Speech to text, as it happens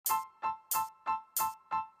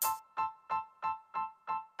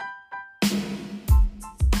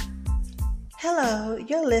Hello,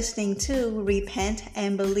 you're listening to Repent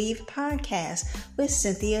and Believe podcast with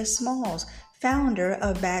Cynthia Smalls, founder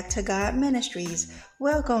of Back to God Ministries.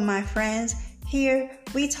 Welcome, my friends. Here,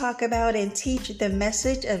 we talk about and teach the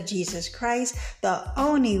message of Jesus Christ, the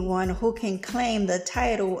only one who can claim the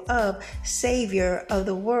title of Savior of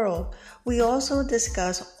the world. We also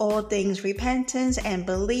discuss all things repentance and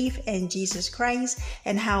belief in Jesus Christ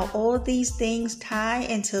and how all these things tie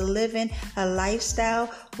into living a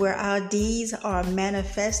lifestyle where our deeds are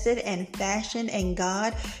manifested and fashioned in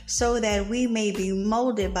God so that we may be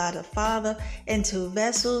molded by the Father into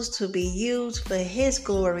vessels to be used for His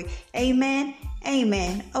glory. Amen.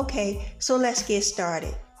 Amen. Okay, so let's get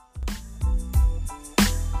started.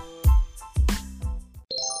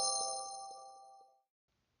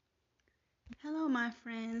 Hello, my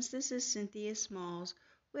friends. This is Cynthia Smalls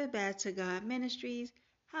with Back to God Ministries.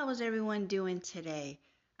 How is everyone doing today?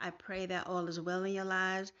 I pray that all is well in your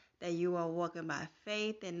lives, that you are walking by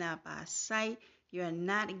faith and not by sight. You're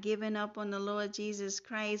not giving up on the Lord Jesus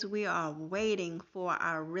Christ. We are waiting for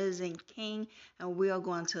our risen King, and we are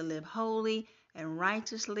going to live holy and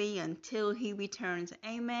righteously until He returns.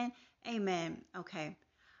 Amen. Amen. Okay.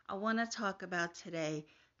 I want to talk about today.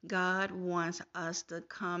 God wants us to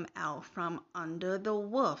come out from under the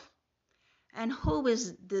wolf. And who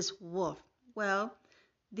is this wolf? Well,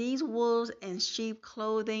 these wolves in sheep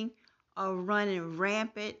clothing are running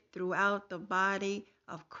rampant throughout the body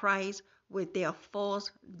of Christ with their false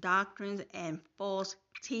doctrines and false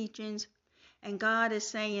teachings. And God is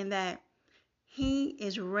saying that He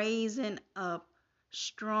is raising up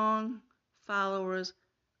strong followers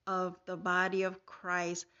of the body of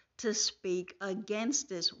Christ to speak against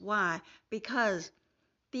this. Why? Because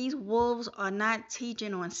these wolves are not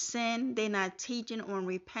teaching on sin. They're not teaching on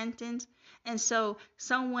repentance. And so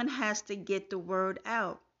someone has to get the word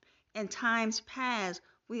out. In times past,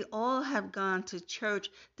 we all have gone to church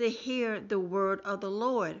to hear the word of the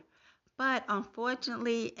Lord. But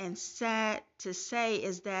unfortunately and sad to say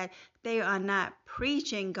is that they are not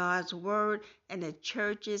preaching God's word in the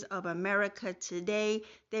churches of America today.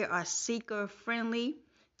 They are seeker friendly.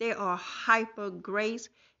 They are hyper grace.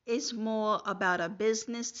 It's more about a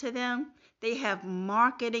business to them. They have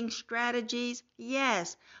marketing strategies.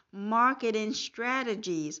 Yes, marketing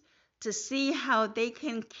strategies to see how they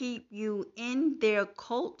can keep you in their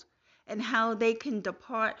cult and how they can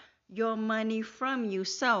depart your money from you.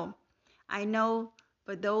 So, I know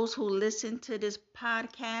for those who listen to this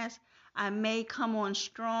podcast, I may come on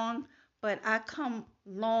strong, but I come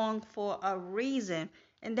long for a reason.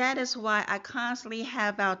 And that is why I constantly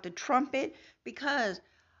have out the trumpet, because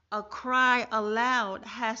a cry aloud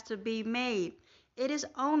has to be made. It is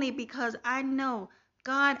only because I know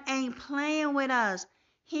God ain't playing with us.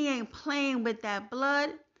 He ain't playing with that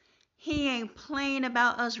blood. He ain't playing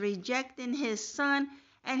about us rejecting His Son.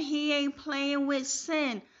 And He ain't playing with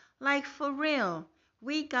sin. Like, for real,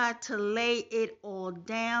 we got to lay it all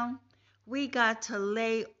down. We got to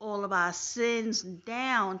lay all of our sins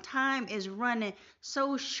down. Time is running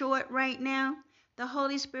so short right now. The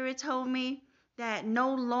Holy Spirit told me that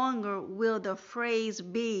no longer will the phrase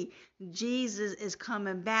be, Jesus is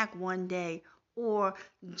coming back one day, or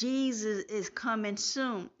Jesus is coming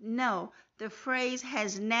soon. No, the phrase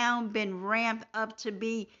has now been ramped up to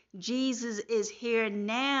be, Jesus is here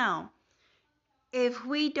now. If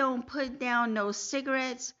we don't put down those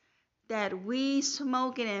cigarettes, that weed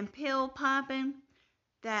smoking and pill popping,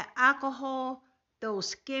 that alcohol, those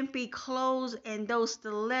skimpy clothes and those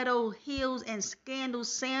stiletto heels and scandal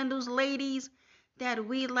sandals, ladies, that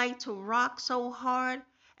we like to rock so hard,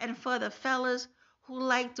 and for the fellas who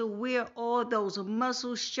like to wear all those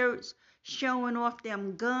muscle shirts showing off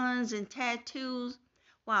them guns and tattoos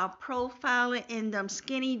while profiling in them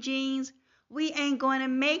skinny jeans, we ain't going to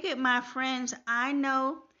make it, my friends. I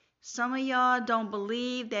know some of y'all don't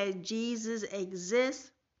believe that Jesus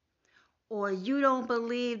exists, or you don't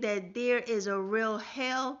believe that there is a real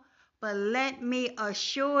hell. But let me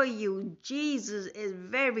assure you, Jesus is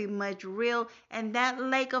very much real, and that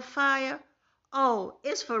lake of fire, oh,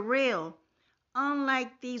 it's for real.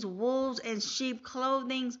 Unlike these wolves in sheep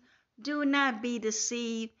clothing, do not be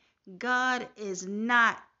deceived. God is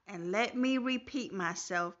not, and let me repeat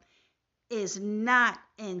myself, is not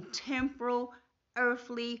in temporal,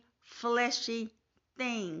 earthly, fleshy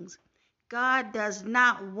things. God does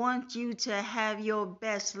not want you to have your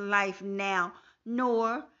best life now,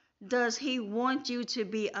 nor does He want you to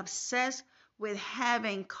be obsessed with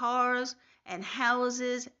having cars and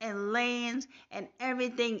houses and lands and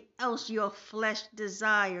everything else your flesh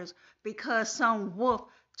desires, because some wolf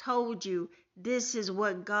told you this is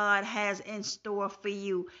what God has in store for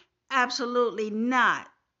you. Absolutely not.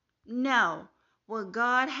 No, what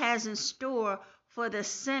God has in store for the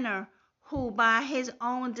sinner who by his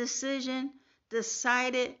own decision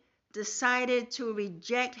decided to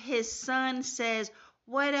reject his son, says,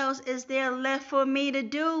 what else is there left for me to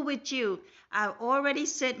do with you? I've already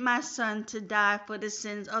sent my son to die for the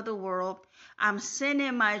sins of the world. I'm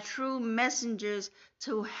sending my true messengers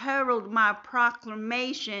to herald my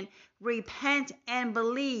proclamation, repent and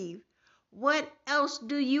believe. What else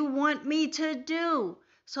do you want me to do?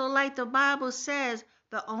 So like the Bible says,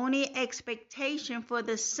 the only expectation for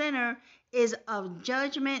the sinner is of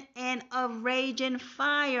judgment and of raging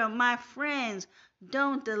fire. My friends,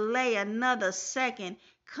 don't delay another second.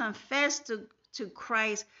 Confess to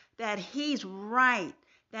Christ that he's right,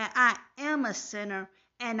 that I am a sinner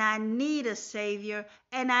and I need a Savior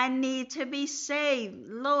and I need to be saved.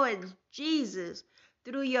 Lord Jesus,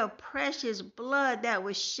 through your precious blood that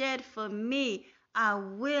was shed for me, I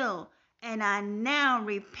will and I now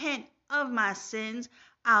repent of my sins.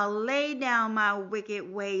 I'll lay down my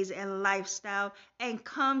wicked ways and lifestyle and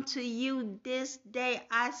come to you this day.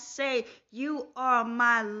 I say, you are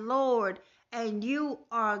my Lord and you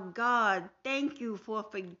are God. Thank you for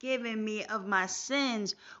forgiving me of my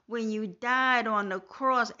sins when you died on the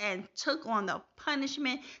cross and took on the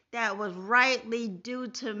punishment that was rightly due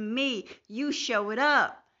to me. You showed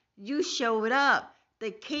up. You showed up.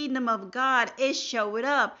 The kingdom of God is showed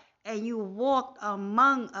up, and you walked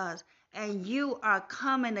among us, and you are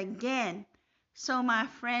coming again. So my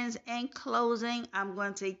friends, in closing, I'm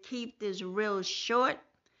going to keep this real short.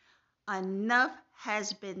 Enough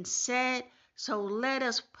has been said, so let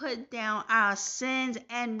us put down our sins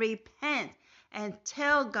and repent and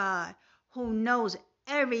tell God, who knows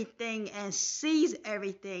everything and sees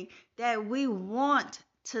everything, that we want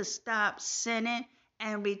to stop sinning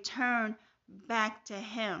and return back to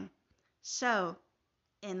him. So,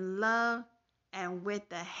 in love and with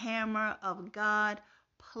the hammer of God,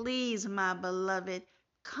 please, my beloved,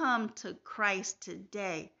 come to Christ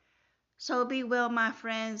today. So be well, my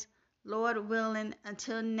friends. Lord willing,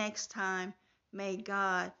 until next time, may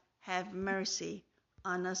God have mercy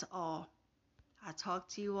on us all. I'll talk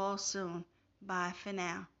to you all soon. Bye for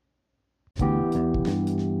now.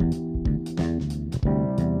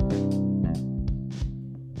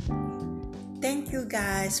 Thank you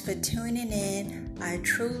guys for tuning in. I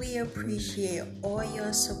truly appreciate all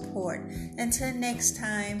your support. Until next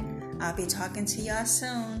time, I'll be talking to y'all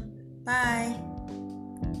soon. Bye.